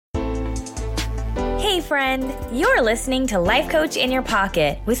Hey friend, you're listening to Life Coach in Your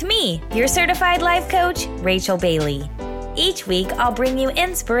Pocket with me, your certified life coach, Rachel Bailey. Each week, I'll bring you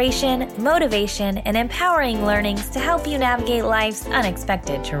inspiration, motivation, and empowering learnings to help you navigate life's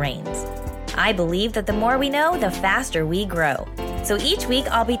unexpected terrains. I believe that the more we know, the faster we grow. So each week,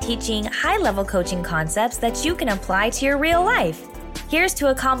 I'll be teaching high-level coaching concepts that you can apply to your real life. Here's to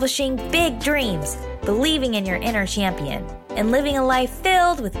accomplishing big dreams, believing in your inner champion, and living a life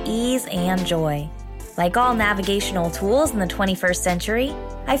filled with ease and joy. Like all navigational tools in the 21st century,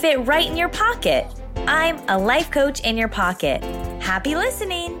 I fit right in your pocket. I'm a life coach in your pocket. Happy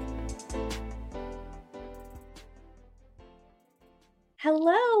listening!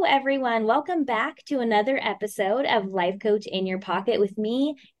 Hello, everyone. Welcome back to another episode of Life Coach in Your Pocket with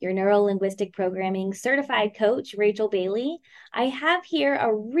me, your neuro-linguistic programming certified coach, Rachel Bailey. I have here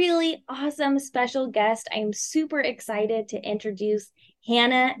a really awesome special guest. I'm super excited to introduce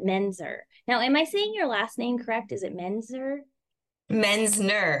Hannah Menzer. Now, am I saying your last name correct? Is it Menzer?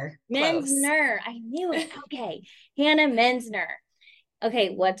 Menzner. Menzner. I knew it. Okay. Hannah Menzner. Okay,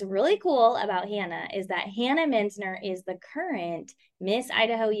 what's really cool about Hannah is that Hannah Menzner is the current Miss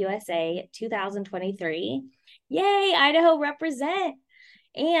Idaho USA 2023. Yay, Idaho represent!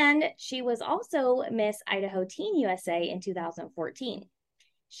 And she was also Miss Idaho Teen USA in 2014.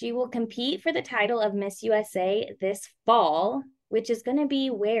 She will compete for the title of Miss USA this fall, which is going to be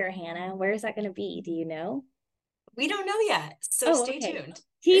where, Hannah? Where is that going to be? Do you know? We don't know yet, so stay tuned.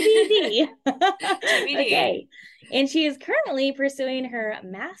 TBD. TBD. Okay. And she is currently pursuing her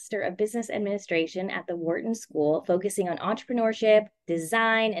Master of Business Administration at the Wharton School, focusing on entrepreneurship,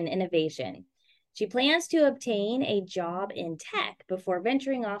 design, and innovation. She plans to obtain a job in tech before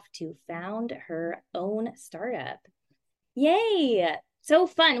venturing off to found her own startup. Yay! So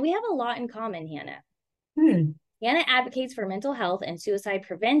fun. We have a lot in common, Hannah. Hannah advocates for mental health and suicide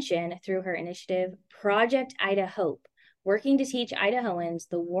prevention through her initiative, Project Idaho, working to teach Idahoans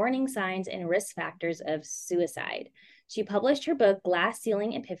the warning signs and risk factors of suicide. She published her book, Glass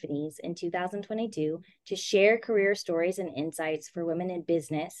Ceiling Epiphanies, in 2022 to share career stories and insights for women in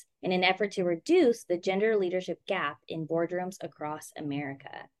business in an effort to reduce the gender leadership gap in boardrooms across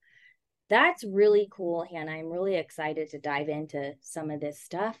America. That's really cool, Hannah. I'm really excited to dive into some of this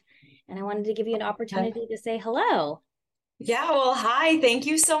stuff. And I wanted to give you an opportunity to say hello. Yeah, well, hi. Thank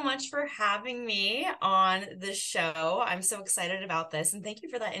you so much for having me on the show. I'm so excited about this. And thank you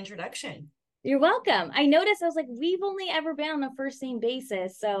for that introduction. You're welcome. I noticed, I was like, we've only ever been on a first name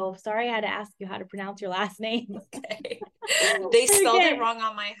basis. So sorry I had to ask you how to pronounce your last name. Okay. They spelled it wrong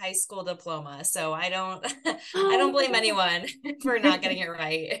on my high school diploma. So I don't blame anyone for not getting it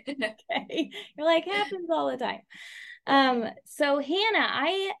right. Okay. You're like, happens all the time. So Hannah,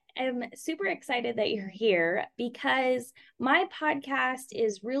 I am super excited that you're here because my podcast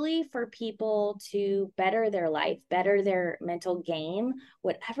is really for people to better their life, better their mental game,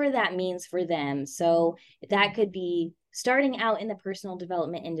 whatever that means for them. So that could be starting out in the personal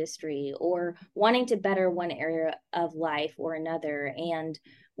development industry or wanting to better one area of life or another. And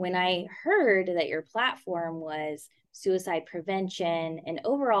when I heard that your platform was suicide prevention and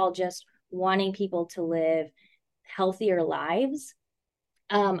overall just wanting people to live healthier lives,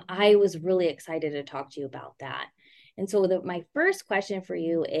 I was really excited to talk to you about that. And so my first question for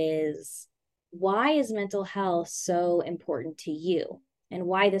you is, why is mental health so important to you and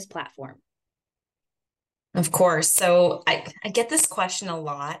why this platform? Of course. So I get this question a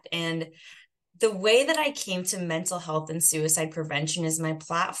lot. And the way that I came to mental health and suicide prevention as my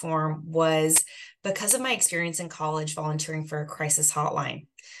platform was because of my experience in college volunteering for a crisis hotline.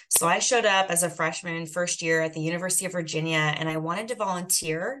 So I showed up as a freshman first year at the University of Virginia, and I wanted to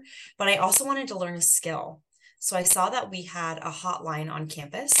volunteer, but I also wanted to learn a skill. So I saw that we had a hotline on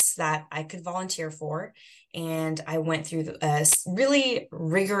campus that I could volunteer for, and I went through a really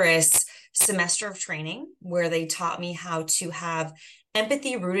rigorous semester of training where they taught me how to have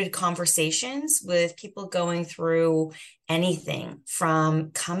empathy-rooted conversations with people going through anything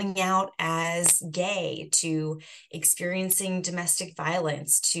from coming out as gay to experiencing domestic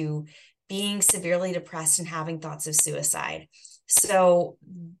violence to being severely depressed and having thoughts of suicide. So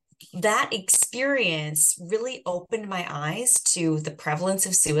that experience really opened my eyes to the prevalence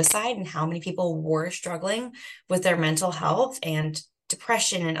of suicide and how many people were struggling with their mental health and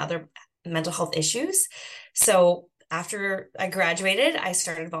depression and other mental health issues. So after I graduated, I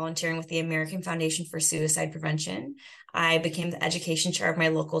started volunteering with the American Foundation for Suicide Prevention. I became the education chair of my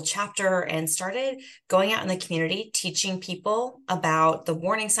local chapter and started going out in the community, teaching people about the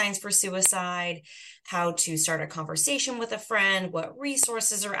warning signs for suicide, how to start a conversation with a friend, what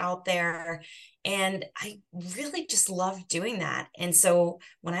resources are out there. And I really just loved doing that. And so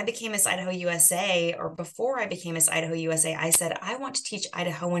when I became Miss Idaho USA, or before I became Miss Idaho USA, I said, I want to teach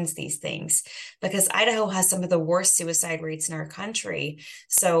Idahoans these things because Idaho has some of the worst suicide rates in our country.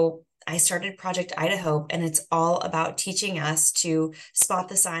 So I started Project Idaho, and it's all about teaching us to spot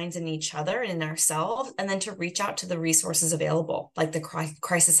the signs in each other and in ourselves, and then to reach out to the resources available, like the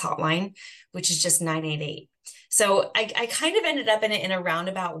crisis hotline, which is just 988. So I kind of ended up in it in a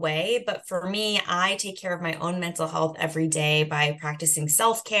roundabout way. But for me, I take care of my own mental health every day by practicing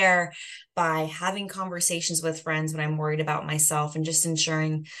self-care, by having conversations with friends when I'm worried about myself, and just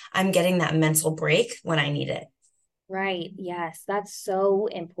ensuring I'm getting that mental break when I need it. Right. Yes, that's so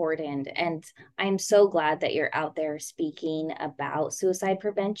important. And I'm so glad that you're out there speaking about suicide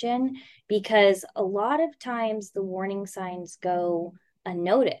prevention because a lot of times the warning signs go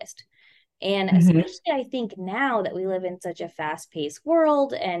unnoticed. And Mhm. especially, I think now that we live in such a fast-paced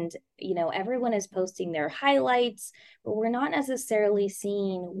world and, everyone is posting their highlights, but we're not necessarily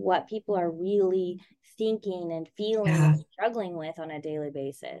seeing what people are really thinking and feeling Yeah. and struggling with on a daily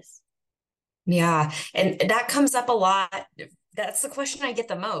basis. Yeah. And that comes up a lot. That's the question I get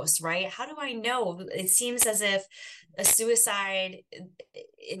the most, right? How do I know? It seems as if a suicide,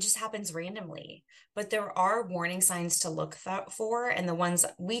 it just happens randomly. But there are warning signs to look for, and the ones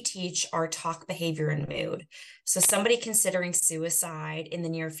we teach are talk, behavior, and mood. So somebody considering suicide in the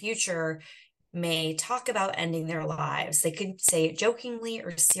near future may talk about ending their lives. They could say it jokingly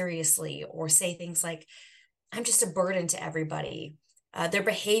or seriously, or say things like, I'm just a burden to everybody. Their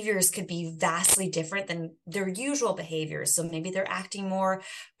behaviors could be vastly different than their usual behaviors. So maybe they're acting more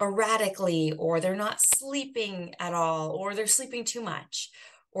erratically, or they're not sleeping at all, or they're sleeping too much,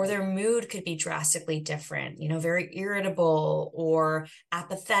 or Right. their mood could be drastically different, very irritable or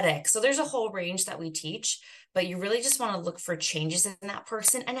apathetic. So there's a whole range that we teach, but you really just want to look for changes in that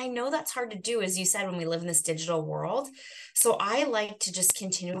person. And I know that's hard to do, as you said, when we live in this digital world. So I like to just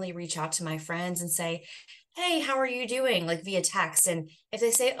continually reach out to my friends and say, hey, how are you doing? Like via text. And if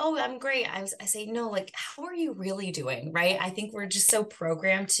they say, oh, I'm great, I say, no, like, how are you really doing? Right. I think we're just so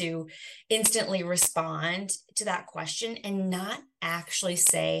programmed to instantly respond to that question and not actually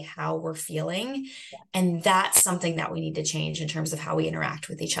say how we're feeling. And that's something that we need to change in terms of how we interact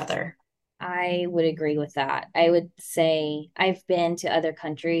with each other. I would agree with that. I would say I've been to other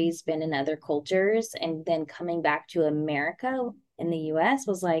countries, been in other cultures, and then coming back to America in the US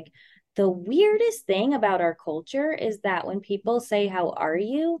was like the weirdest thing about our culture is that when people say, how are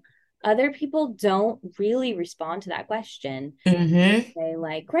you? Other people don't really respond to that question. Hmm. Say,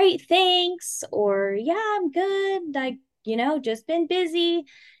 like, great, thanks, or yeah, I'm good. Like, just been busy.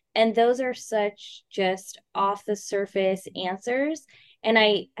 And those are such just off the surface answers. And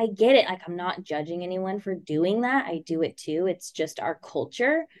I get it. Like, I'm not judging anyone for doing that. I do it too. It's just our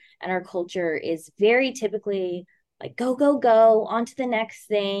culture. And our culture is very typically like, go, go, go, on to the next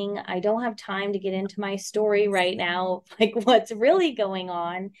thing. I don't have time to get into my story right now, like what's really going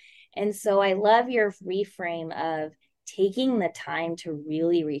on. And so I love your reframe of taking the time to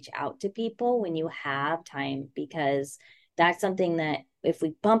really reach out to people when you have time, because that's something that if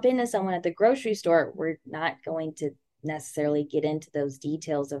we bump into someone at the grocery store, we're not going to necessarily get into those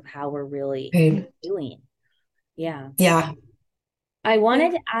details of how we're really Right. doing. Yeah. Yeah. I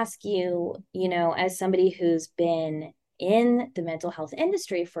wanted Yeah. to ask you, as somebody who's been in the mental health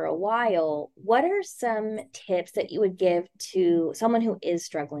industry for a while, what are some tips that you would give to someone who is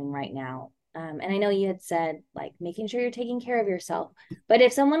struggling right now? And I know you had said like making sure you're taking care of yourself, but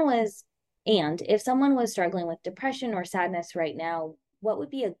if someone was struggling with depression or sadness right now, what would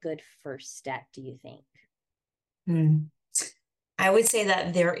be a good first step, do you think? Hmm. I would say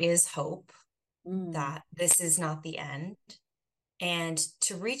that there is hope, Mm, that this is not the end, and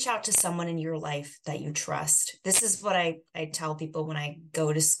to reach out to someone in your life that you trust. This is what I tell people when I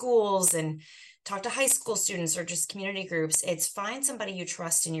go to schools and talk to high school students or just community groups. It's find somebody you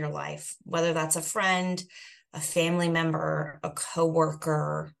trust in your life, whether that's a friend, a family member, a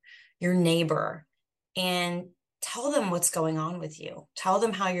coworker, your neighbor, and tell them what's going on with you. Tell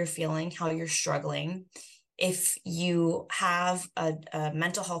them how you're feeling, how you're struggling. If you have a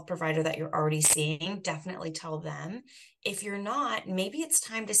mental health provider that you're already seeing, definitely tell them. If you're not, maybe it's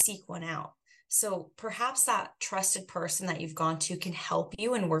time to seek one out. So perhaps that trusted person that you've gone to can help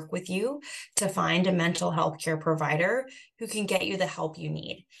you and work with you to find a mental health care provider who can get you the help you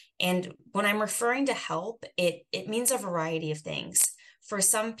need. And when I'm referring to help, it means a variety of things. For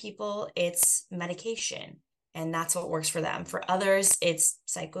some people, it's medication, and that's what works for them. For others, it's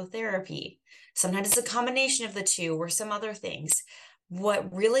psychotherapy. Sometimes it's a combination of the two or some other things.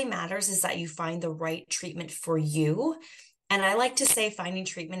 What really matters is that you find the right treatment for you And I like to say finding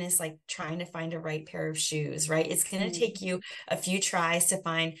treatment is like trying to find a right pair of shoes, right? It's going to Mm. take you a few tries to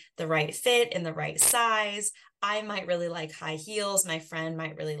find the right fit and the right size. I might really like high heels. My friend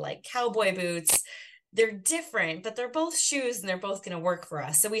might really like cowboy boots. They're different, but they're both shoes and they're both going to work for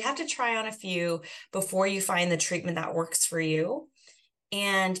us. So we have to try on a few before you find the treatment that works for you,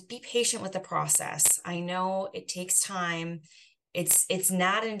 and be patient with the process. I know it takes time. It's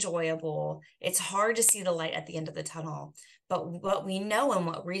not enjoyable. It's hard to see the light at the end of the tunnel. But what we know and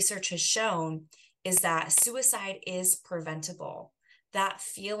what research has shown is that suicide is preventable. That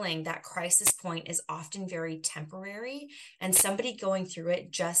feeling, that crisis point is often very temporary, and somebody going through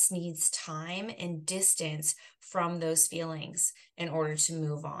it just needs time and distance from those feelings in order to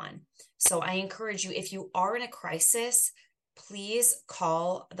move on. So I encourage you, if you are in a crisis, please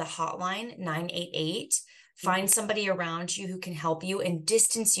call the hotline 988. Find somebody around you who can help you and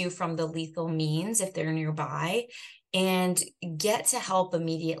distance you from the lethal means if they're nearby, and get to help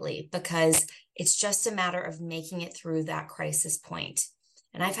immediately, because it's just a matter of making it through that crisis point.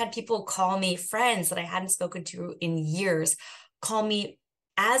 And I've had people call me, friends that I hadn't spoken to in years, call me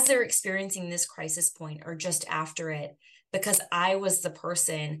as they're experiencing this crisis point or just after it, because I was the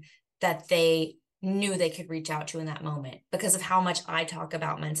person that they knew they could reach out to in that moment because of how much I talk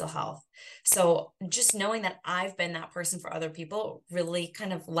about mental health. So just knowing that I've been that person for other people really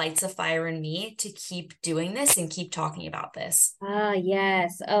kind of lights a fire in me to keep doing this and keep talking about this. Ah,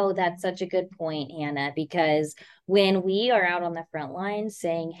 yes. Oh, that's such a good point, Hannah, because when we are out on the front lines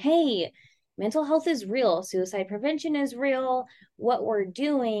saying, hey, mental health is real, suicide prevention is real, what we're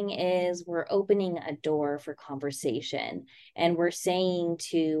doing is we're opening a door for conversation. And we're saying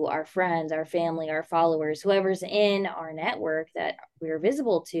to our friends, our family, our followers, whoever's in our network that we're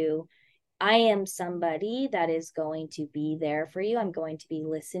visible to, I am somebody that is going to be there for you. I'm going to be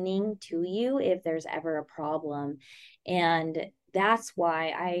listening to you if there's ever a problem. And that's why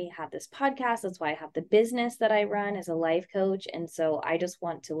I have this podcast. That's why I have the business that I run as a life coach. And so I just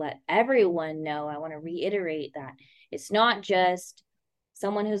want to let everyone know, I want to reiterate that it's not just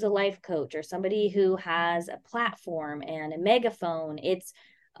someone who's a life coach or somebody who has a platform and a megaphone. It's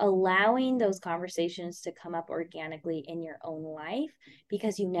allowing those conversations to come up organically in your own life,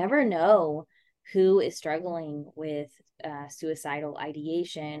 because you never know who is struggling with suicidal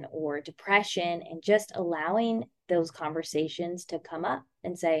ideation or depression, and just allowing those conversations to come up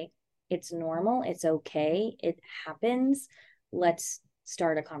and say, it's normal, it's okay, it happens. Let's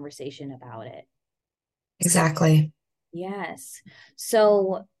start a conversation about it. So Exactly. yes.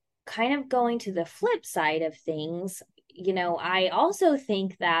 So, kind of going to the flip side of things, I also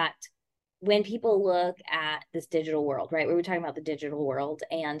think that when people look at this digital world, right? We were talking about the digital world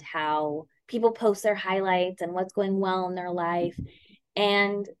and how people post their highlights and what's going well in their life.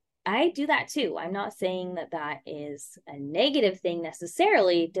 And I do that too. I'm not saying that that is a negative thing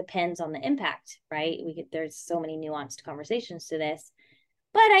necessarily, depends on the impact, right? There's so many nuanced conversations to this.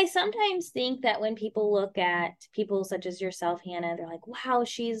 But I sometimes think that when people look at people such as yourself, Hannah, they're like, wow,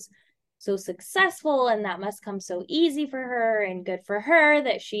 she's so successful and that must come so easy for her and good for her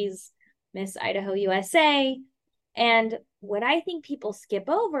that she's Miss Idaho USA. And what I think people skip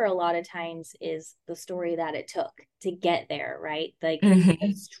over a lot of times is the story that it took to get there, right? Like the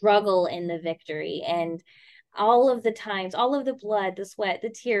Mhm. struggle and the victory, and all of the times, all of the blood, the sweat, the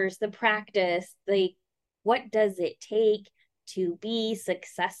tears, the practice, the what does it take to be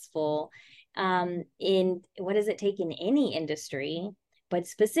successful in what does it take in any industry, but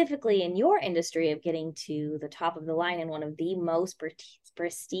specifically in your industry of getting to the top of the line in one of the most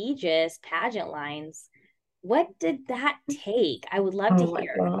prestigious pageant lines. What did that take? I would love to Oh my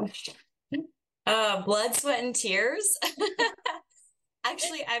hear. gosh. Blood, sweat, and tears.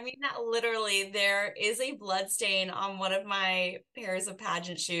 Actually, I mean that literally. There is a blood stain on one of my pairs of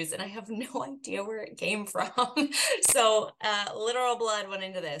pageant shoes, and I have no idea where it came from. So, literal blood went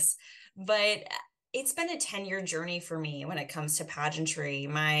into this. But it's been a 10-year journey for me when it comes to pageantry.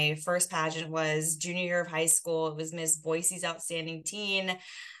 My first pageant was junior year of high school. It was Miss Boise's Outstanding Teen.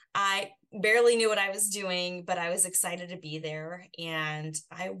 I barely knew what I was doing, but I was excited to be there and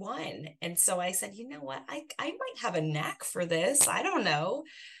I won. And so I said, you know what? I might have a knack for this. I don't know.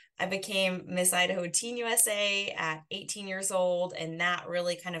 I became Miss Idaho Teen USA at 18 years old, and that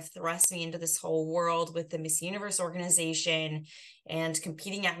really kind of thrust me into this whole world with the Miss Universe organization, and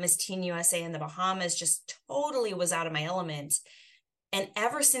competing at Miss Teen USA in the Bahamas just totally was out of my element. And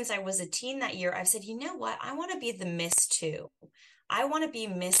ever since I was a teen that year, I've said, you know what? I want to be the Miss too. I want to be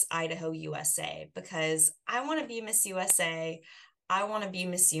Miss Idaho USA because I want to be Miss USA. I want to be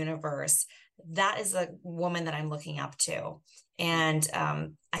Miss Universe, that is a woman that I'm looking up to. And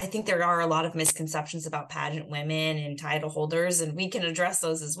I think there are a lot of misconceptions about pageant women and title holders, and we can address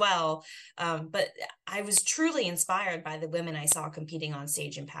those as well. But I was truly inspired by the women I saw competing on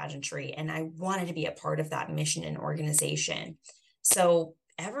stage in pageantry, and I wanted to be a part of that mission and organization. So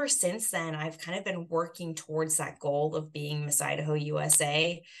ever since then, I've kind of been working towards that goal of being Miss Idaho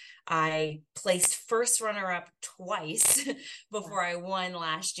USA. I placed first runner up twice before I won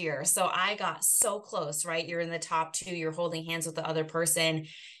last year. So I got so close, right? You're in the top two, you're holding hands with the other person,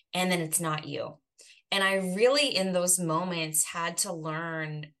 and then it's not you. And I really, in those moments, had to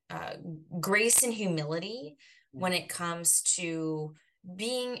learn grace and humility when it comes to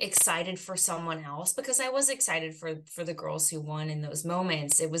being excited for someone else, because I was excited for the girls who won in those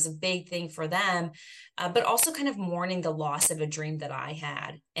moments. It was a big thing for them, but also kind of mourning the loss of a dream that I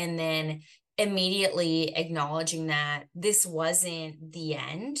had, and then immediately acknowledging that this wasn't the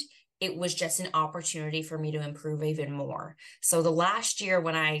end. It was just an opportunity for me to improve even more. So the last year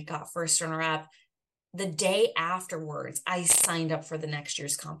when I got first runner up, the day afterwards, I signed up for the next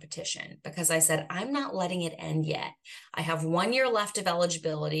year's competition because I said, I'm not letting it end yet. I have 1 year left of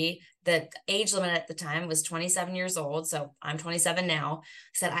eligibility. The age limit at the time was 27 years old. So I'm 27 now. I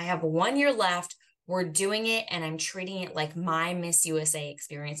said, I have 1 year left. We're doing it, and I'm treating it like my Miss USA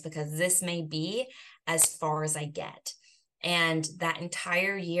experience because this may be as far as I get. And that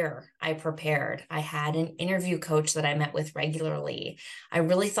entire year, I prepared. I had an interview coach that I met with regularly. I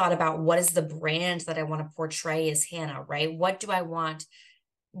really thought about what is the brand that I want to portray as Hannah, right? What do I want?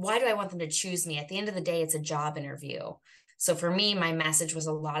 Why do I want them to choose me? At the end of the day, it's a job interview. So for me, my message was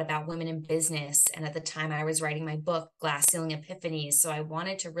a lot about women in business. And at the time, I was writing my book, Glass Ceiling Epiphanies. So I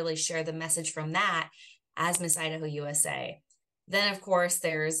wanted to really share the message from that as Miss Idaho USA. Then, of course,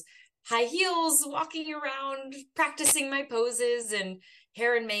 there's high heels, walking around, practicing my poses and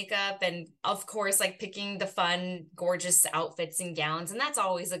hair and makeup. And of course, like picking the fun, gorgeous outfits and gowns. And that's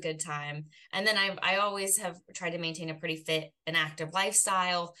always a good time. And then I always have tried to maintain a pretty fit and active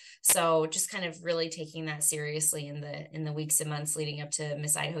lifestyle. So just kind of really taking that seriously in the weeks and months leading up to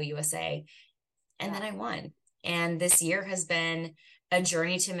Miss Idaho USA. And then I won. And this year has been a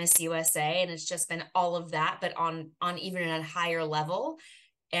journey to Miss USA. And it's just been all of that, but on even a higher level.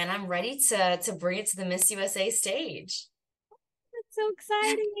 And I'm ready to bring it to the Miss USA stage. That's so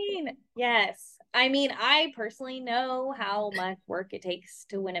exciting. Yes. I mean, I personally know how much work it takes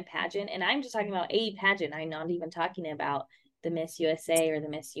to win a pageant, and I'm just talking about a pageant. I'm not even talking about the Miss USA or the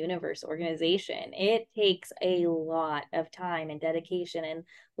Miss Universe organization. It takes a lot of time and dedication. And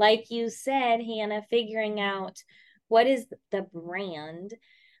like you said, Hannah, figuring out what is the brand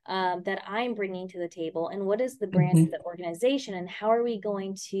that I'm bringing to the table, and what is the brand of Mhm. the organization, and how are we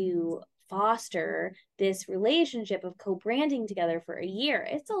going to foster this relationship of co-branding together for a year.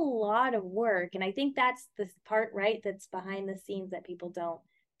 It's a lot of work, and I think that's the part, right, that's behind the scenes that people don't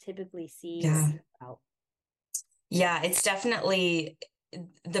typically see or Yeah. hear about. Yeah, it's definitely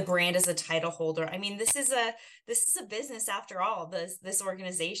the brand as a title holder. I mean, this is a business after all, this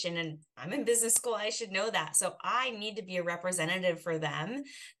organization, and I'm in business school. I should know that. So I need to be a representative for them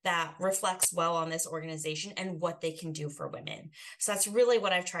that reflects well on this organization and what they can do for women. So that's really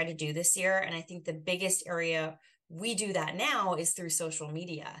what I've tried to do this year. And I think the biggest area we do that now is through social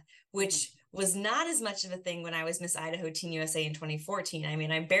media, which was not as much of a thing when I was Miss Idaho Teen USA in 2014. I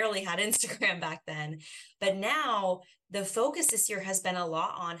mean, I barely had Instagram back then, but now the focus this year has been a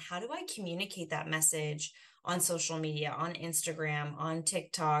lot on how do I communicate that message on social media, on Instagram, on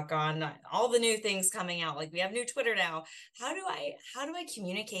TikTok, on all the new things coming out. Like we have new Twitter now. How do I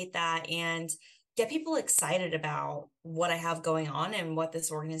communicate that and get people excited about what I have going on and what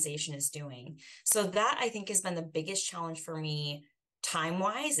this organization is doing? So that I think has been the biggest challenge for me time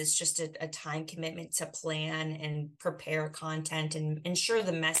wise. It's just a time commitment to plan and prepare content and ensure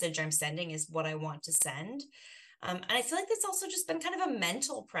the message I'm sending is what I want to send. And I feel like that's also just been kind of a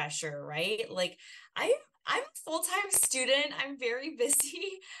mental pressure, right? Like I'm a full-time student. I'm very busy.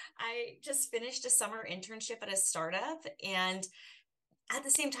 I just finished a summer internship at a startup, and at the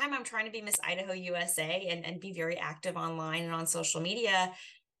same time, I'm trying to be Miss Idaho USA and be very active online and on social media.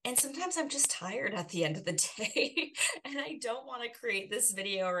 And sometimes I'm just tired at the end of the day and I don't want to create this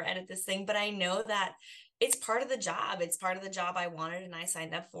video or edit this thing, but I know that it's part of the job. It's part of the job I wanted and I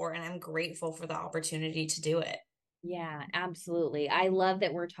signed up for, and I'm grateful for the opportunity to do it. Yeah, absolutely. I love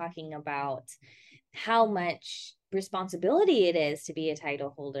that we're talking about how much responsibility it is to be a title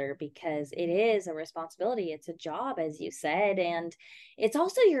holder, because it is a responsibility. It's a job, as you said. And it's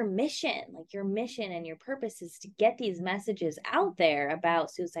also your mission. Like your mission and your purpose is to get these messages out there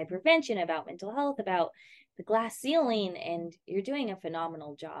about suicide prevention, about mental health, about the glass ceiling, and you're doing a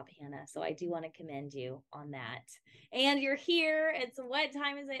phenomenal job, Hannah. So I do want to commend you on that. And you're here. It's what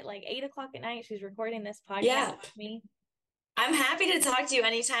time is it? Like 8 o'clock at night. She's recording this podcast Yeah. with me. I'm happy to talk to you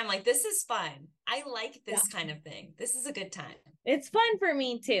anytime. Like, this is fun. I like Yeah. this kind of thing. This is a good time. It's fun for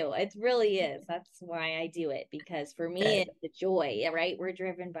me too. It really is. That's why I do it, because for me Good. it's the joy, right? We're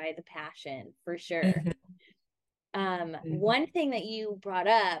driven by the passion for sure. Mhm. Mhm. One thing that you brought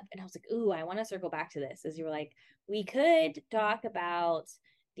up, and I was like, ooh, I want to circle back to this, is you were like, we could talk about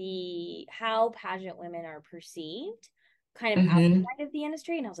the how pageant women are perceived kind of Mhm. outside of the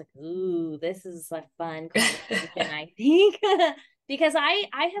industry. And I was like, ooh, this is a fun conversation, I think. Because I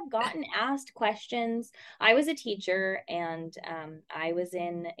have gotten asked questions. I was a teacher, and I was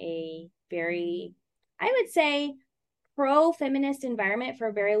in a very, I would say, pro-feminist environment for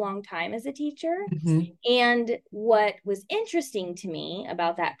a very long time as a teacher. Mhm. And what was interesting to me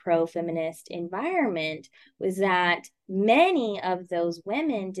about that pro-feminist environment was that many of those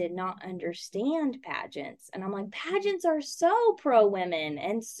women did not understand pageants. And I'm like, pageants are so pro-women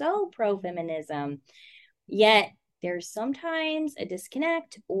and so pro-feminism. Yet there's sometimes a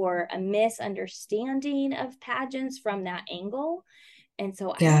disconnect or a misunderstanding of pageants from that angle. And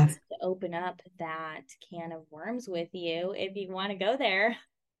so I Yeah. wanted to open up that can of worms with you if you want to go there.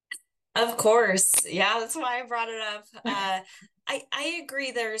 Of course. Yeah, that's why I brought it up. I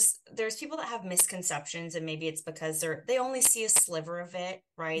agree there's people that have misconceptions, and maybe it's because they only see a sliver of it,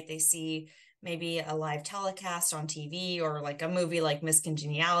 right? They see maybe a live telecast on TV or like a movie like Miss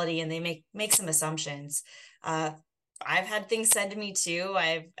Congeniality, and they make some assumptions. Uh I've had things said to me too.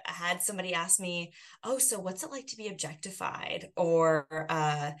 I've had somebody ask me, "Oh, so what's it like to be objectified?" Or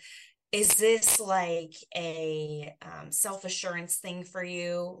is this like a self-assurance thing for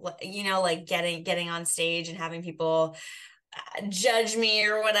you? You know, like getting on stage and having people judge me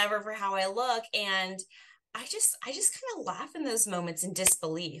or whatever for how I look. And I just kind of laugh in those moments in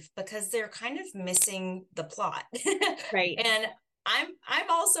disbelief because they're kind of missing the plot. Right. And I'm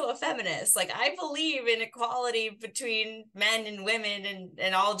also a feminist. Like, I believe in equality between men and women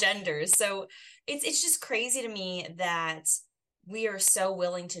and all genders. So it's just crazy to me that we are so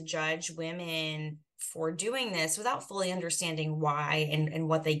willing to judge women for doing this without fully understanding why and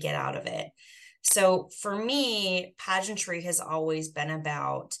what they get out of it. So for me, pageantry has always been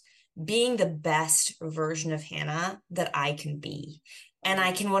about being the best version of Hannah that I can be. And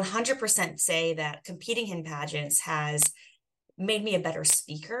I can 100% say that competing in pageants has made me a better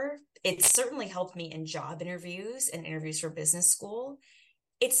speaker. It's certainly helped me in job interviews and interviews for business school.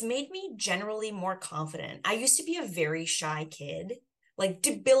 It's made me generally more confident. I used to be a very shy kid, like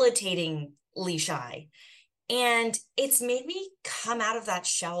debilitatingly shy. And it's made me come out of that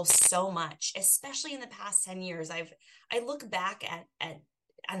shell so much, especially in the past 10 years. I look back at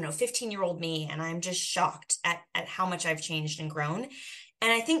I don't know, 15-year-old me, and I'm just shocked at how much I've changed and grown.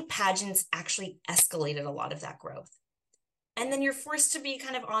 And I think pageants actually escalated a lot of that growth. And then you're forced to be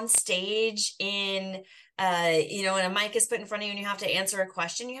kind of on stage in when a mic is put in front of you and you have to answer a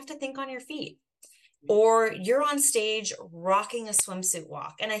question, you have to think on your feet, or you're on stage rocking a swimsuit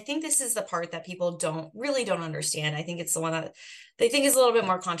walk. And I think this is the part that people don't understand. I think it's the one that they think is a little bit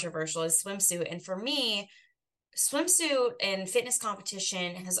more controversial, is swimsuit. And for me, swimsuit and fitness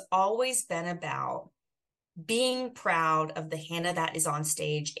competition has always been about being proud of the Hannah that is on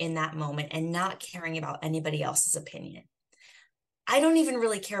stage in that moment and not caring about anybody else's opinion. I don't even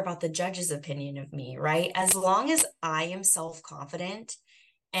really care about the judge's opinion of me, right? As long as I am self-confident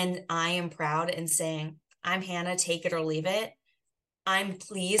and I am proud and saying, I'm Hannah, take it or leave it, I'm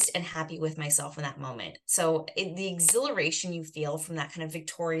pleased and happy with myself in that moment. So the exhilaration you feel from that kind of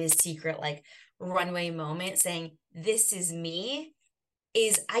Victoria's Secret, like runway moment, saying, this is me,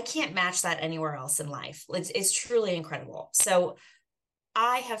 I can't match that anywhere else in life. It's truly incredible. So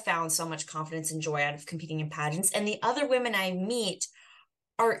I have found so much confidence and joy out of competing in pageants. And the other women I meet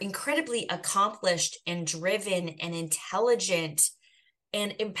are incredibly accomplished and driven and intelligent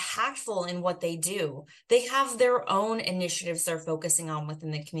and impactful in what they do. They have their own initiatives they're focusing on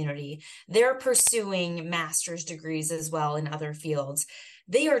within the community. They're pursuing master's degrees as well in other fields.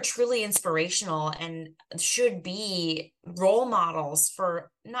 They are truly inspirational and should be role models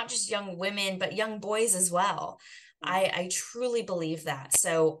for not just young women, but young boys as well. I truly believe that.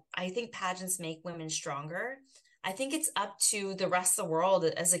 So I think pageants make women stronger. I think it's up to the rest of the world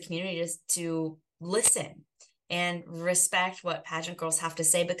as a community to listen and respect what pageant girls have to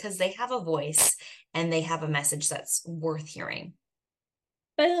say, because they have a voice and they have a message that's worth hearing.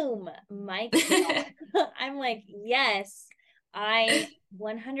 Boom, mic drop. I'm like, yes, I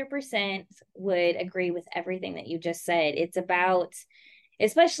 100% would agree with everything that you just said.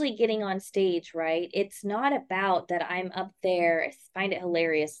 especially getting on stage, right? It's not about that I'm up there. I find it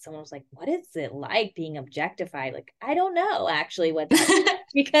hilarious. Someone was like, what is it like being objectified? Like, I don't know actually what that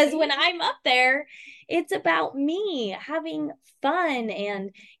because when I'm up there, it's about me having fun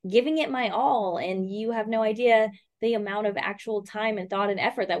and giving it my all. And you have no idea the amount of actual time and thought and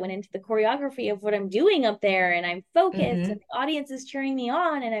effort that went into the choreography of what I'm doing up there. And I'm focused and Mm-hmm. the audience is cheering me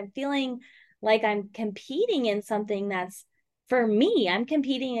on and I'm feeling like I'm competing in something that's for me. I'm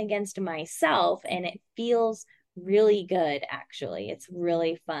competing against myself and it feels really good, actually. It's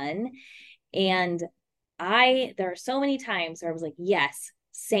really fun. And there are so many times where I was like, yes,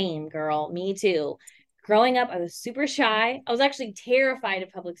 same girl, me too. Growing up, I was super shy. I was actually terrified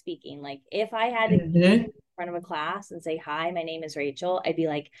of public speaking. Like, if I had to get Mm-hmm. in front of a class and say, hi, my name is Rachel, I'd be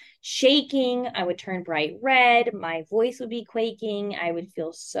like shaking. I would turn bright red. My voice would be quaking. I would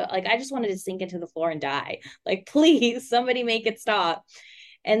feel so like I just wanted to sink into the floor and die. Like, please, somebody make it stop.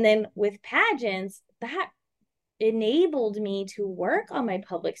 And then with pageants, that enabled me to work on my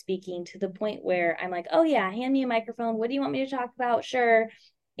public speaking to the point where I'm like, oh yeah, hand me a microphone. What do you want me to talk about? Sure.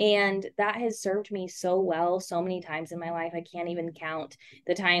 And that has served me so well so many times in my life. I can't even count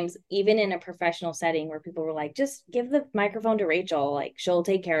the times, even in a professional setting, where people were like, just give the microphone to Rachel, like she'll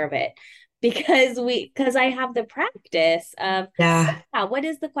take care of it. Because I have the practice of, Yeah. yeah, what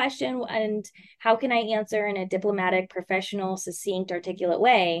is the question and how can I answer in a diplomatic, professional, succinct, articulate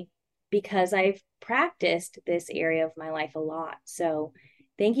way? Because I've practiced this area of my life a lot. So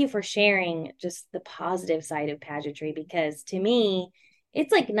thank you for sharing just the positive side of pageantry because to me,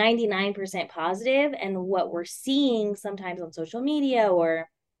 it's like 99% positive. And what we're seeing sometimes on social media or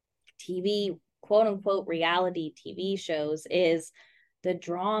TV, quote unquote, reality TV shows is the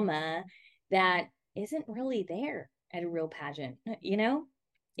drama that isn't really there at a real pageant. You know,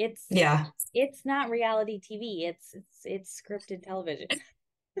 it's Yeah. it's not reality TV. It's scripted television.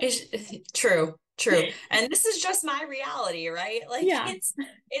 True, true. And this is just my reality, right? Like Yeah.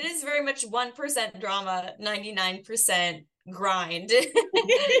 it is very much 1% drama, 99% grind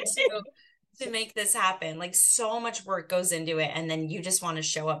to make this happen. Like so much work goes into it and then you just want to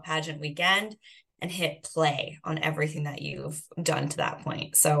show up pageant weekend and hit play on everything that you've done to that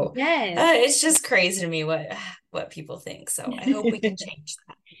point. So Yes. it's just crazy to me what people think. So I hope we can change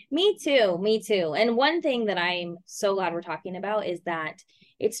that. Me too. Me too. And one thing that I'm so glad we're talking about is that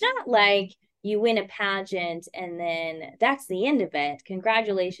it's not like you win a pageant and then that's the end of it.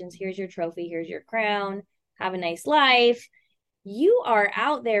 Congratulations. Here's your trophy. Here's your crown. Have a nice life. You are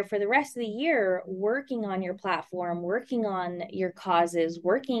out there for the rest of the year working on your platform, working on your causes,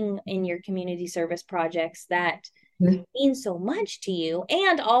 working in your community service projects that mean so much to you,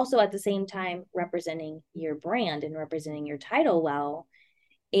 and also at the same time representing your brand and representing your title well.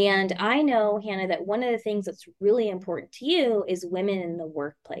 And I know, Hannah, that one of the things that's really important to you is women in the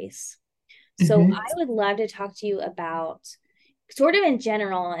workplace. So Mm-hmm. I would love to talk to you about sort of in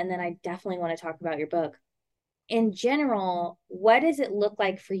general, and then I definitely want to talk about your book. In general, what does it look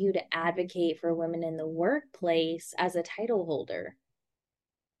like for you to advocate for women in the workplace as a title holder?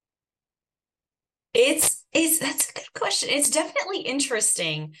 It's that's a good question. It's definitely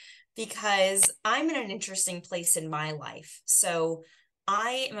interesting because I'm in an interesting place in my life. So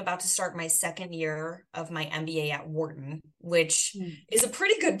I am about to start my second year of my MBA at Wharton, which Mm. is a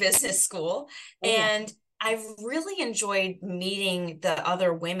pretty good business school. Oh, yeah. And I've really enjoyed meeting the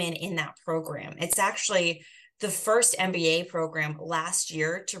other women in that program. It's actually the first MBA program last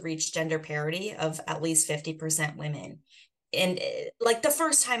year to reach gender parity of at least 50% women and like the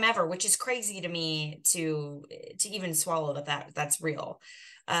first time ever, which is crazy to me to even swallow that's real.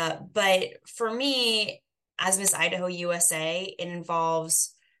 But for me, as Miss Idaho USA, it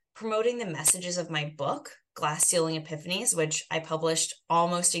involves promoting the messages of my book, Glass Ceiling Epiphanies, which I published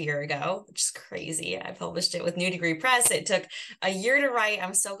almost a year ago, which is crazy. I published it with New Degree Press. It took a year to write.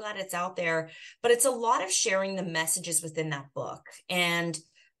 I'm so glad it's out there, but it's a lot of sharing the messages within that book. And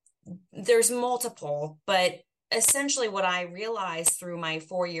there's multiple, but essentially what I realized through my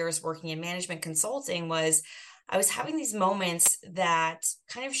 4 years working in management consulting was I was having these moments that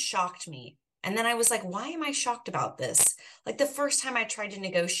kind of shocked me. And then I was like, why am I shocked about this? Like the first time I tried to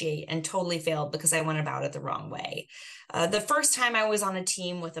negotiate and totally failed because I went about it the wrong way. The first time I was on a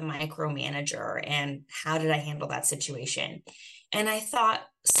team with a micromanager and how did I handle that situation? And I thought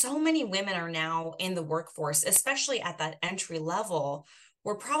so many women are now in the workforce, especially at that entry level,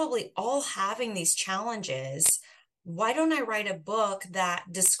 we're probably all having these challenges. Why don't I write a book that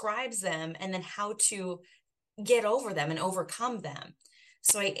describes them and then how to get over them and overcome them?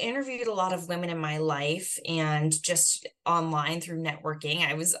 So I interviewed a lot of women in my life and just online through networking.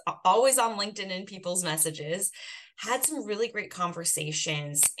 I was always on LinkedIn in people's messages, had some really great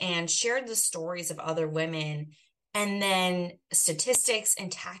conversations and shared the stories of other women, and then statistics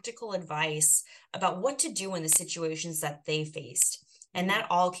and tactical advice about what to do in the situations that they faced. And Mm. that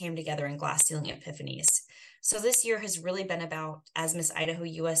all came together in Glass Ceiling Epiphanies. So this year has really been about, as Miss Idaho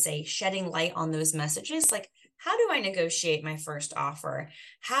USA, shedding light on those messages. Like, how do I negotiate my first offer?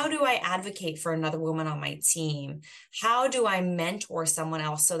 How do I advocate for another woman on my team? How do I mentor someone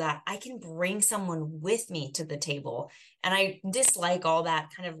else so that I can bring someone with me to the table? And I dislike all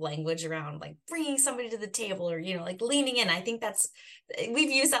that kind of language around like bringing somebody to the table or, like leaning in. I think we've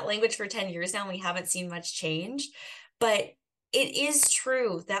used that language for 10 years now and we haven't seen much change. But it is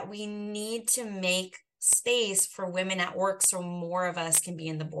true that we need to make space for women at work so more of us can be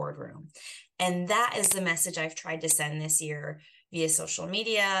in the boardroom. And that is the message I've tried to send this year via social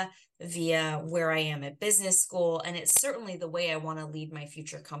media, via where I am at business school. And it's certainly the way I want to lead my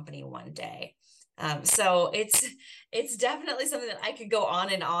future company one day. So it's definitely something that I could go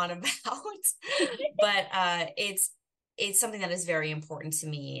on and on about, but it's something that is very important to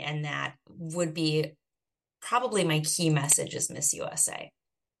me, and that would be probably my key message as Miss USA.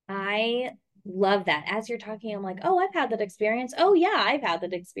 I love that. As you're talking, I'm like, oh, I've had that experience. Oh, yeah, I've had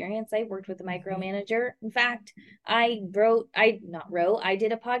that experience. I worked with a Mhm. micromanager. In fact, I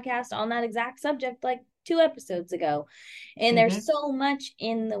did a podcast on that exact subject like 2 episodes ago. And there's Mhm. so much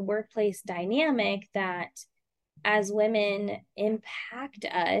in the workplace dynamic that as women impact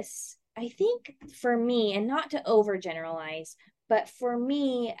us. I think for me, and not to overgeneralize, but for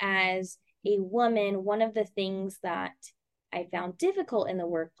me as a woman, one of the things that I found difficult in the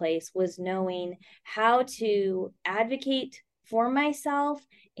workplace was knowing how to advocate for myself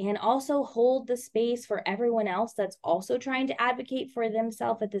and also hold the space for everyone else that's also trying to advocate for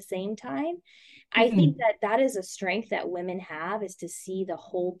themselves at the same time. I think Mhm. that that is a strength that women have, is to see the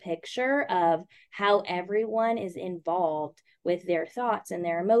whole picture of how everyone is involved with their thoughts and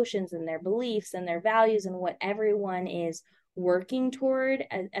their emotions and their beliefs and their values and what everyone is working toward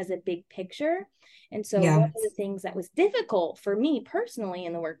as a big picture. And so one Yeah. of the things that was difficult for me personally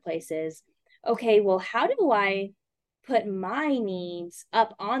in the workplace is, okay, well, how do I put my needs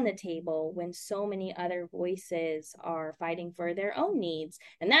up on the table when so many other voices are fighting for their own needs?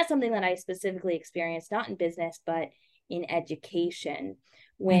 And that's something that I specifically experienced, not in business, but in education,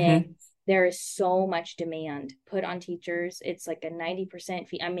 when Mhm. there is so much demand put on teachers. It's like a 90%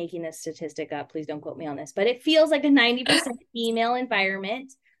 I'm making this statistic up. Please don't quote me on this, but it feels like a 90% female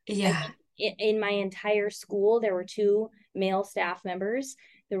environment. I Yeah. think in my entire school, there were two male staff members,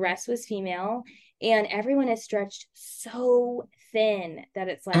 the rest was female. And everyone is stretched so thin that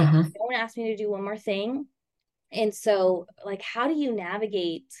it's like, Uh-huh. don't ask me to do one more thing. And so, like, how do you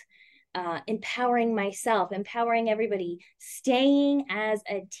navigate empowering myself, empowering everybody, staying as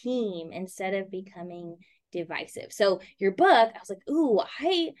a team instead of becoming divisive? So, your book, I was like, ooh,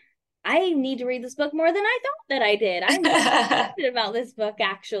 I need to read this book more than I thought that I did. I'm very excited about this book,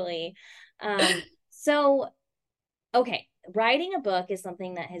 actually. So, okay, writing a book is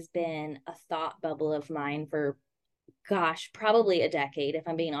something that has been a thought bubble of mine for, gosh, probably a decade, if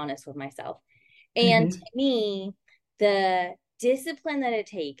I'm being honest with myself. And to Mhm. me, the discipline that it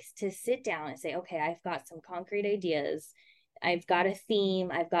takes to sit down and say, okay, I've got some concrete ideas. I've got a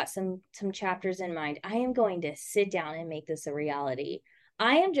theme. I've got some chapters in mind. I am going to sit down and make this a reality.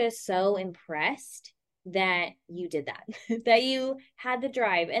 I am just so impressed that you did that, that you had the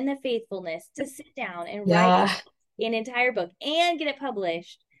drive and the faithfulness to sit down and write Yeah. an entire book and get it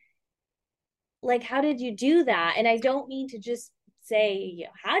published. Like, how did you do that? And I don't mean to just say,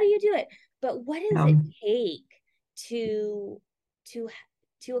 how do you do it? But what does it Um, take to to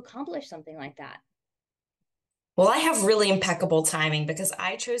to accomplish something like that? well, I have really impeccable timing because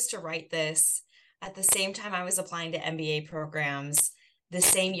I chose to write this at the same time I was applying to MBA programs, the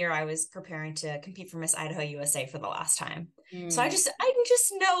same year I was preparing to compete for Miss Idaho USA for the last time. So Mm. I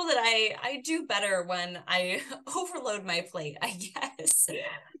just know that I do better when I overload my plate, I guess.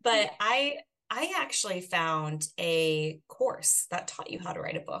 But I actually found a course that taught you how to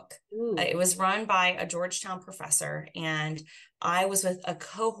write a book. Ooh. It was run by a Georgetown professor, and I was with a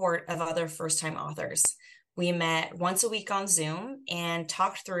cohort of other first-time authors. We met once a week on Zoom and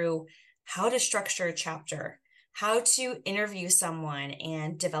talked through how to structure a chapter, how to interview someone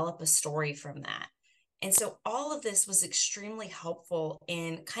and develop a story from that. And so all of this was extremely helpful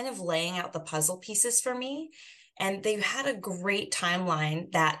in kind of laying out the puzzle pieces for me. And they had a great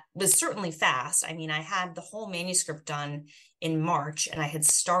timeline that was certainly fast. I mean, I had the whole manuscript done in March and I had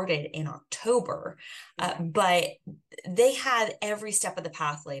started in October, Yeah. but they had every step of the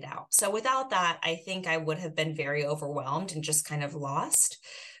path laid out. So without that, I think I would have been very overwhelmed and just kind of lost.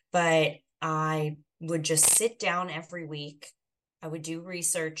 But I would just sit down every week. I would do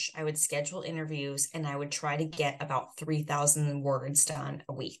research, I would schedule interviews, and I would try to get about 3,000 words done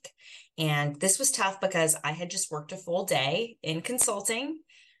a week. And this was tough because I had just worked a full day in consulting,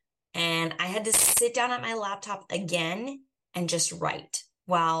 and I had to sit down at my laptop again and just write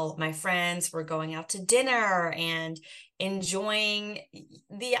while my friends were going out to dinner and enjoying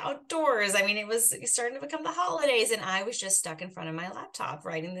the outdoors. I mean, it was starting to become the holidays, and I was just stuck in front of my laptop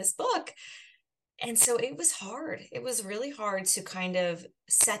writing this book. And so it was hard. It was really hard to kind of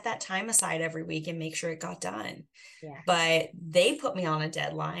set that time aside every week and make sure it got done. Yeah. But they put me on a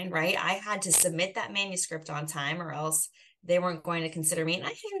deadline, right? I had to submit that manuscript on time or else they weren't going to consider me. And I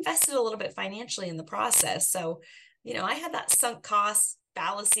had invested a little bit financially in the process. So, I had that sunk cost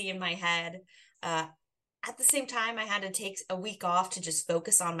fallacy in my head. At the same time, I had to take a week off to just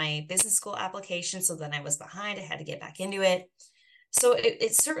focus on my business school application. So then I was behind. I had to get back into it. So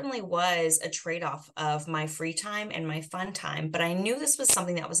it certainly was a trade-off of my free time and my fun time, but I knew this was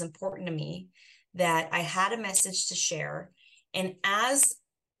something that was important to me, that I had a message to share. And as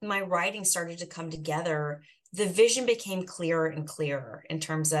my writing started to come together, the vision became clearer and clearer in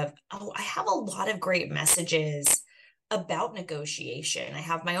terms of, oh, I have a lot of great messages about negotiation. I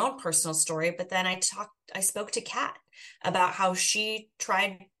have my own personal story, but then I spoke to Kat about how she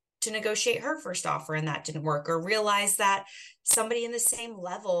tried to negotiate her first offer and that didn't work, or realized that somebody in the same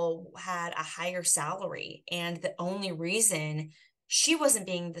level had a higher salary and the only reason she wasn't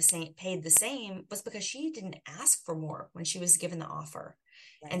being paid the same was because she didn't ask for more when she was given the offer.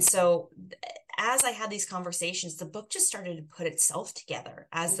 Right. And so as I had these conversations, the book just started to put itself together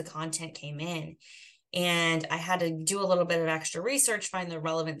as the content came in. And I had to do a little bit of extra research, find the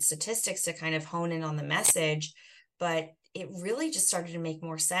relevant statistics to kind of hone in on the message. But it really just started to make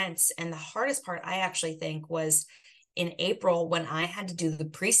more sense. And the hardest part, I actually think, was in April when I had to do the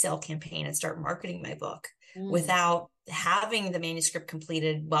pre-sale campaign and start marketing my book without having the manuscript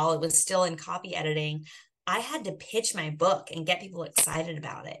completed while it was still in copy editing. I had to pitch my book and get people excited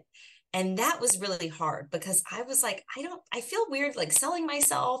about it. And that was really hard because I was like, I feel weird like selling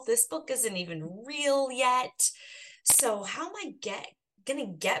myself. This book isn't even real yet. So how am I going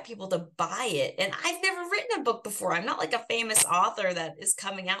to get people to buy it? And I've never written a book before. I'm not like a famous author that is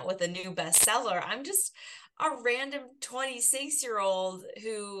coming out with a new bestseller. I'm just a random 26-year-old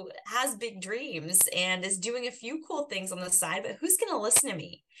who has big dreams and is doing a few cool things on the side, but who's going to listen to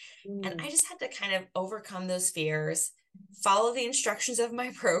me? And I just had to kind of overcome those fears, follow the instructions of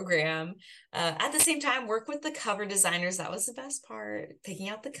my program. At the same time, work with the cover designers. That was the best part, picking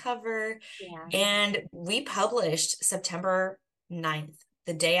out the cover. Yeah. And we published September 9th,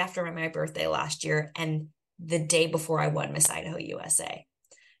 the day after my birthday last year and the day before I won Miss Idaho USA.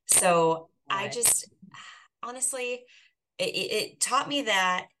 So I just, honestly, it taught me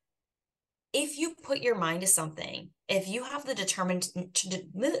that if you put your mind to something, if you have the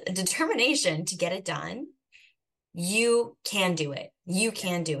determination to get it done, you can do it. You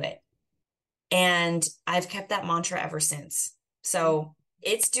can do it. And I've kept that mantra ever since. So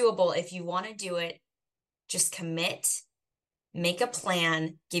it's doable. If you want to do it, just commit, make a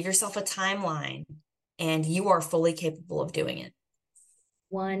plan, give yourself a timeline, and you are fully capable of doing it.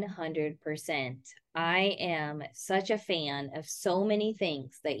 100%. I am such a fan of so many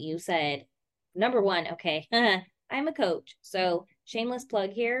things that you said. Number one, okay, I'm a coach. So, shameless plug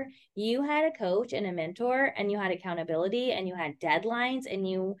here. You had a coach and a mentor, and you had accountability, and you had deadlines, and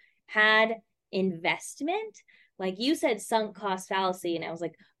you had investment. Like you said, sunk cost fallacy. And I was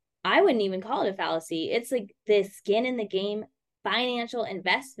like, I wouldn't even call it a fallacy. It's like this skin in the game financial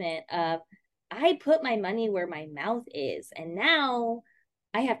investment of I put my money where my mouth is. And now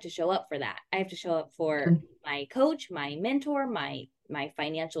I have to show up for that. I have to show up for my coach, my mentor, my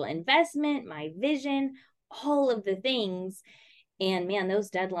financial investment, my vision, all of the things. And man,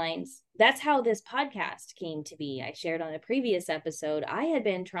 those deadlines, that's how this podcast came to be. I shared on a previous episode, I had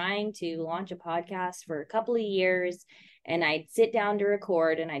been trying to launch a podcast for a couple of years, and I'd sit down to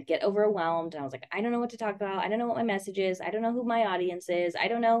record and I'd get overwhelmed. And I was like, I don't know what to talk about. I don't know what my message is. I don't know who my audience is. I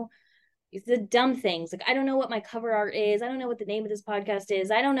don't know the dumb things. Like, I don't know what my cover art is. I don't know what the name of this podcast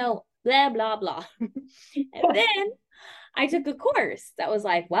is. I don't know, blah, blah, blah. And then I took a course that was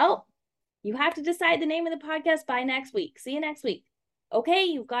like, well, you have to decide the name of the podcast by next week. See you next week. Okay,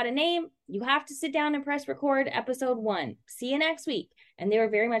 you've got a name. You have to sit down and press record episode 1. See you next week. And they were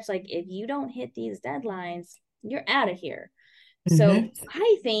very much like, if you don't hit these deadlines, you're out of here. So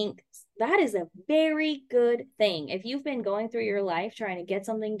I think that is a very good thing. If you've been going through your life trying to get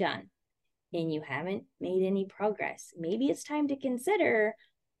something done and you haven't made any progress, maybe it's time to consider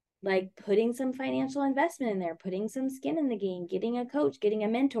like putting some financial investment in there, putting some skin in the game, getting a coach, getting a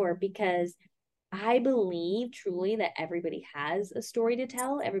mentor, because I believe truly that everybody has a story to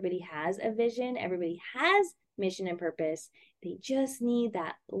tell, everybody has a vision, everybody has mission and purpose. They just need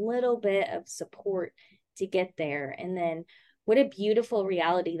that little bit of support to get there. And then what a beautiful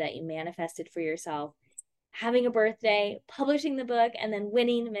reality that you manifested for yourself, having a birthday, publishing the book, and then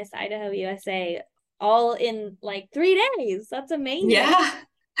winning Miss Idaho USA all in like 3 days. That's amazing. Yeah,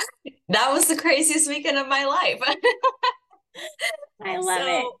 that was the craziest weekend of my life. I love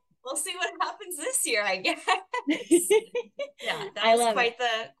it. So we'll see what happens this year, I guess. Yeah, that I was love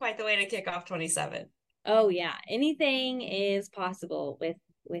it. quite the way to kick off 27. Oh yeah, anything is possible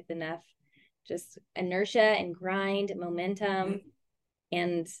with enough just inertia and grind, momentum, Mhm.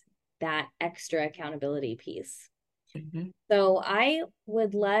 and that extra accountability piece. Mhm. So I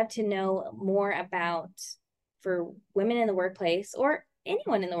would love to know more about for women in the workplace or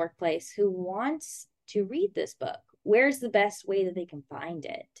anyone in the workplace who wants to read this book. Where's the best way that they can find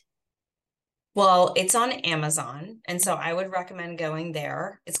it? Well, it's on Amazon, and so I would recommend going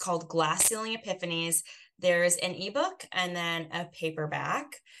there. It's called Glass Ceiling Epiphanies. There's an ebook and then a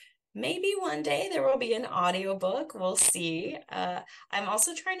paperback. Maybe one day there will be an audiobook. We'll see. I'm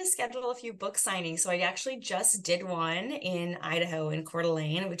also trying to schedule a few book signings. So I actually just did one in Idaho in Coeur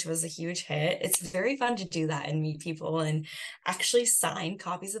d'Alene, which was a huge hit. It's very fun to do that and meet people and actually sign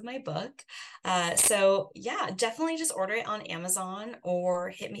copies of my book. So yeah, definitely just order it on Amazon or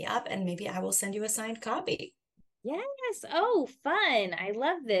hit me up and maybe I will send you a signed copy. Yes. Oh, fun. I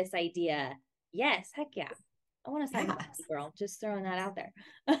love this idea. Yes, heck yeah. I want to sign a Yeah, copy, girl. Just throwing that out there.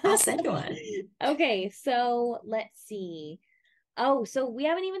 I'll send you one. Okay, so let's see. Oh, so we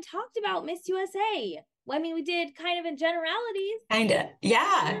haven't even talked about Miss USA. Well, I mean, we did kind of in generalities. Kinda.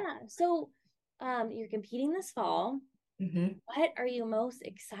 Yeah. Yeah. So, you're competing this fall. Mhm. What are you most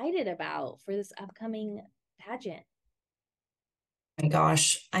excited about for this upcoming pageant? My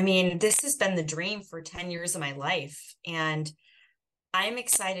gosh. I mean, this has been the dream for 10 years of my life. And I'm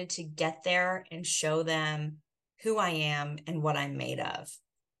excited to get there and show them who I am and what I'm made of.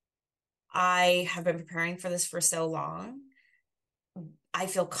 I have been preparing for this for so long. I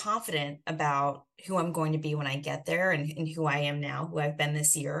feel confident about who I'm going to be when I get there and who I am now, who I've been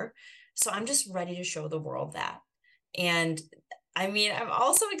this year. So I'm just ready to show the world that. And I mean, I'm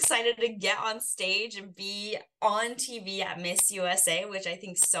also excited to get on stage and be on TV at Miss USA, which I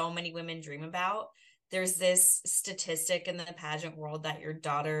think so many women dream about. There's this statistic in the pageant world that your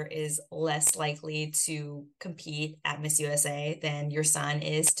daughter is less likely to compete at Miss USA than your son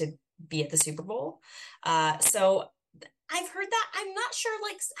is to be at the Super Bowl. So I've heard that. I'm not sure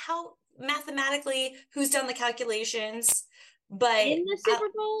like how mathematically who's done the calculations, but In the Super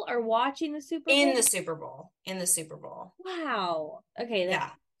Bowl or watching the Super in Bowl? the Super Bowl, in the Super Bowl. Wow. Okay, that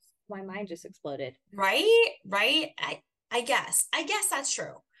Yeah. my mind just exploded. Right? Right? I guess that's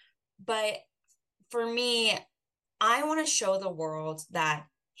true. But for me, I want to show the world that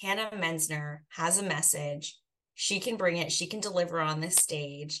Hannah Mensner has a message. She can bring it, she can deliver on this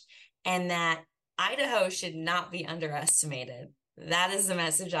stage, and that Idaho should not be underestimated. That is the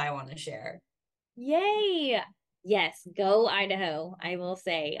message I want to share. Yay. Yes, go Idaho. I will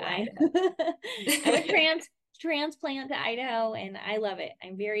say I Idaho. I'm a transplant to Idaho and I love it.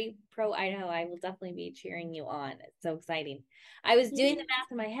 I'm very pro Idaho. I will definitely be cheering you on. It's so exciting. I was doing the math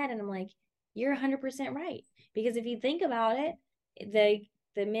in my head and I'm like, you're 100% right. Because if you think about it,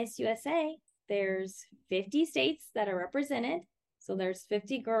 the Miss USA, there's 50 states that are represented. So there's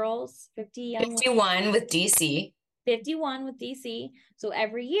 50 girls, 50 young 51 with DC. 51 with DC. So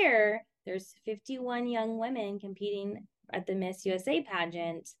every year there's 51 young women competing at the Miss USA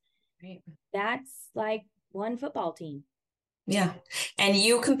pageant. Right. That's like one football team. Yeah. And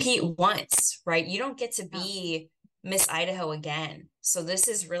you compete once, right? You don't get to Yeah. be Miss Idaho again. So this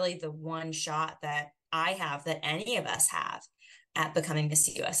is really the one shot that I have that any of us have at becoming Miss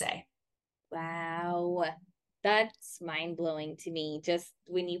USA. Wow. That's mind blowing to me. Just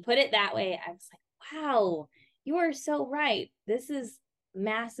when you put it that way, I was like, wow, you are so right. This is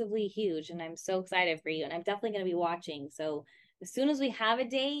massively huge. And I'm so excited for you. And I'm definitely going to be watching. So as soon as we have a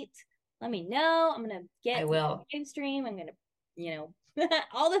date, let me know. I'm going to I get my will. live stream. I'm going to,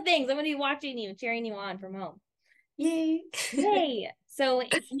 all the things. I'm going to be watching you, cheering you on from home. Yay. Yay. So,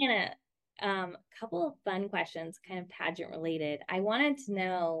 Hannah, a couple of fun questions, kind of pageant related. I wanted to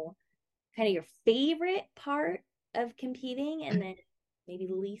know kind of your favorite part of competing and then maybe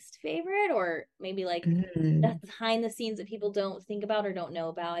least favorite, or maybe like Mm. that's behind the scenes that people don't think about or don't know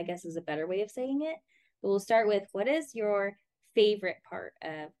about, I guess is a better way of saying it. But we'll start with what is your favorite part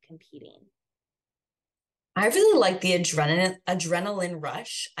of competing? I really like the adrenaline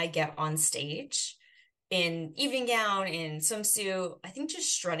rush I get on stage. in evening gown, in swimsuit. I think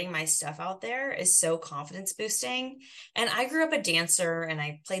just strutting my stuff out there is so confidence boosting. And I grew up a dancer and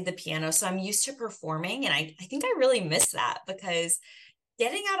I played the piano, so I'm used to performing. And I think I really miss that because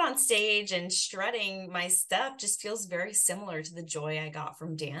getting out on stage and strutting my stuff just feels very similar to the joy I got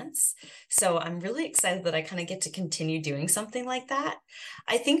from dance. So I'm really excited that I kind of get to continue doing something like that.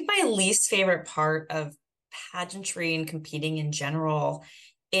 I think my least favorite part of pageantry and competing in general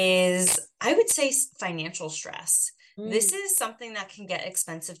is, I would say, financial stress. This Mm, is something that can get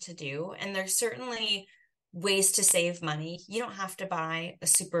expensive to do, and there's certainly ways to save money. You don't have to buy a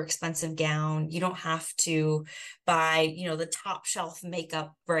super expensive gown. You don't have to buy, the top shelf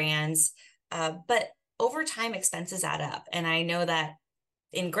makeup brands. But over time, expenses add up. And I know that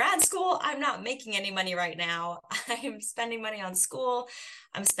in grad school, I'm not making any money right now. I'm spending money on school.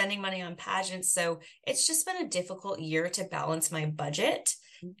 I'm spending money on pageants. So it's just been a difficult year to balance my budget.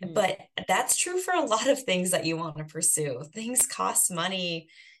 mhm. But that's true for a lot of things that you want to pursue. Things cost money,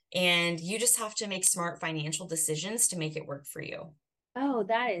 and you just have to make smart financial decisions to make it work for you. Oh,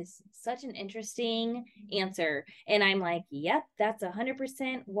 that is such an interesting answer. And I'm like, yep, that's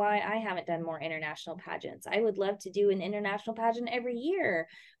 100% why I haven't done more international pageants. I would love to do an international pageant every year,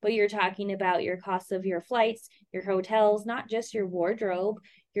 but you're talking about your costs of your flights, your hotels, not just your wardrobe,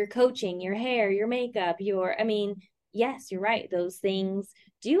 your coaching, your hair, your makeup, I mean, yes, you're right. Those things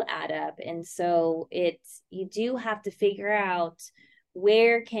do add up. And so you do have to figure out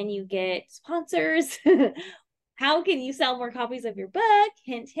where can you get sponsors? How can you sell more copies of your book?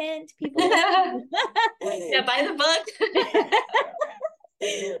 Hint, hint, people Yeah, listen. buy the book.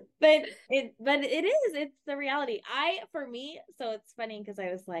 It's the reality. For me, so it's funny because I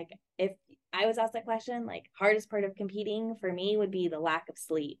was like, if I was asked that question, like hardest part of competing for me would be the lack of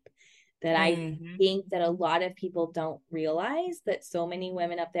sleep. That I Hmm. think that a lot of people don't realize that so many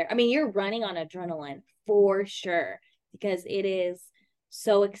women up there, I mean, you're running on adrenaline for sure because it is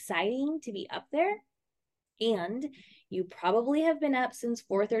so exciting to be up there, and you probably have been up since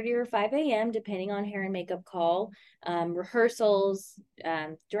 4:30 or 5 a.m., depending on hair and makeup call, rehearsals,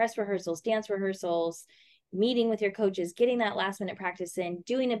 dress rehearsals, dance rehearsals, meeting with your coaches, getting that last minute practice in,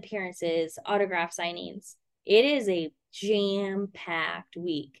 doing appearances, autograph signings. It is a jam packed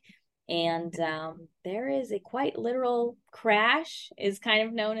week. And there is a quite literal crash, is kind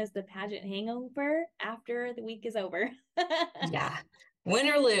of known as the pageant hangover after the week is over. Yeah. Win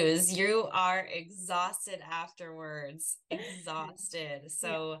or lose, you are exhausted afterwards. Exhausted. Yeah.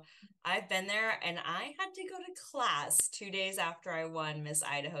 So I've been there, and I had to go to class 2 days after I won Miss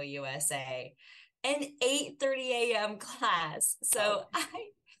Idaho USA. An 8:30 a.m. class. Oh. So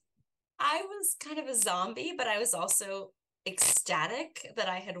I was kind of a zombie, but I was also ecstatic that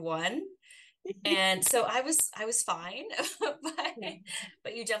I had won. And so I was fine, but Yeah.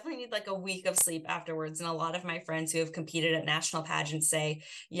 but you definitely need like a week of sleep afterwards. And a lot of my friends who have competed at national pageants say,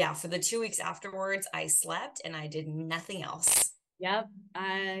 yeah, for the 2 weeks afterwards, I slept and I did nothing else. Yep,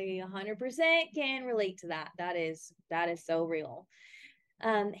 I 100% can relate to that. That is so real.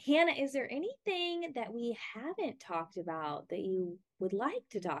 Hannah, is there anything that we haven't talked about that you would like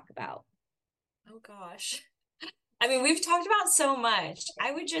to talk about? Oh gosh. I mean, we've talked about so much.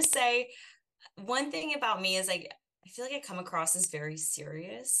 I would just say one thing about me is like, I feel like I come across as very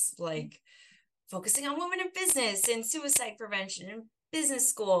serious, like focusing on women in business and suicide prevention and business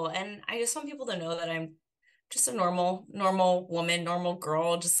school. And I just want people to know that I'm just a normal woman, normal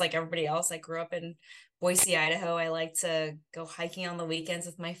girl, just like everybody else. I grew up in Boise, Idaho. I like to go hiking on the weekends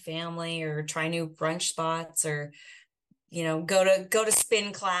with my family or try new brunch spots or, go to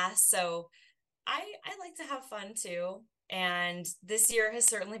spin class. So I like to have fun too. And this year has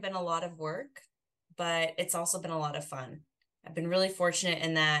certainly been a lot of work, but it's also been a lot of fun. I've been really fortunate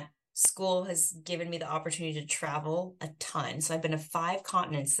in that school has given me the opportunity to travel a ton. So I've been to 5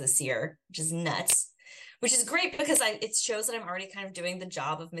 continents this year, which is nuts, which is great because it shows that I'm already kind of doing the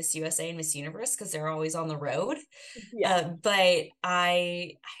job of Miss USA and Miss Universe because they're always on the road. Yeah. But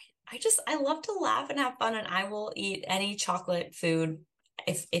I love to laugh and have fun, and I will eat any chocolate food.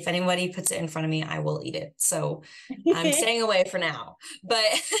 If anybody puts it in front of me, I will eat it. So I'm staying away for now. But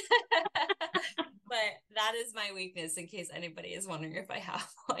but that is my weakness in case anybody is wondering if I have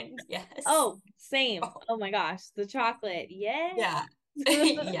one. Yes. Oh, same. Oh, Oh my gosh, the chocolate. Yeah. yeah.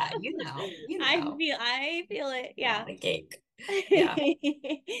 Yeah, I feel it. Yeah. Chocolate cake. Yeah.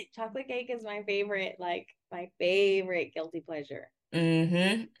 Chocolate cake is my favorite, like my favorite guilty pleasure.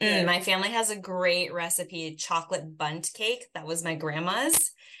 Mm-hmm. Sure. My family has a great recipe, chocolate bundt cake. That was my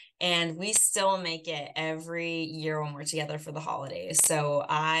grandma's. And we still make it every year when we're together for the holidays. So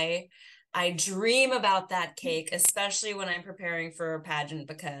I dream about that cake, especially when I'm preparing for a pageant,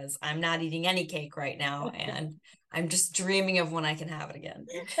 because I'm not eating any cake right now and I'm just dreaming of when I can have it again.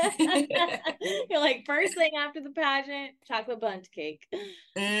 You're like, first thing after the pageant, chocolate bundt cake.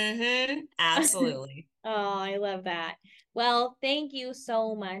 Absolutely. Oh, I love that. Well, thank you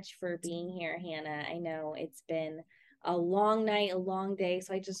so much for being here, Hannah. I know it's been a long night, a long day.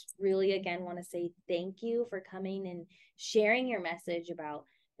 So I just really, again, want to say thank you for coming and sharing your message about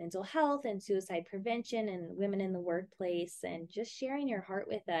mental health and suicide prevention and women in the workplace and just sharing your heart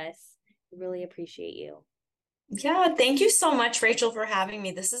with us. Really appreciate you. Yeah, thank you so much, Rachel, for having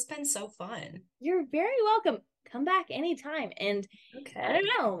me. This has been so fun. You're very welcome. Come back anytime. And I don't Okay.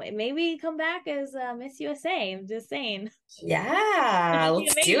 know, maybe come back as Miss USA. I'm just saying. Yeah, That'd be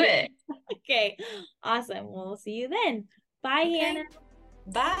let's do amazing. it. Okay, awesome. Well, we'll see you then. Bye, Hannah. Okay.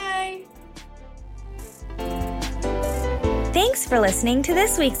 Bye. Thanks for listening to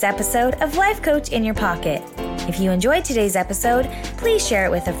this week's episode of Life Coach in Your Pocket. If you enjoyed today's episode, please share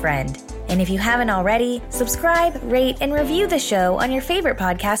it with a friend. And if you haven't already, subscribe, rate, and review the show on your favorite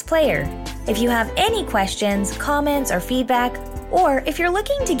podcast player. If you have any questions, comments, or feedback, or if you're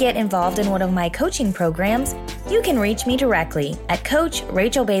looking to get involved in one of my coaching programs, you can reach me directly at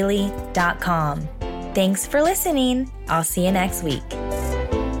coachrachelbailey.com. Thanks for listening. I'll see you next week.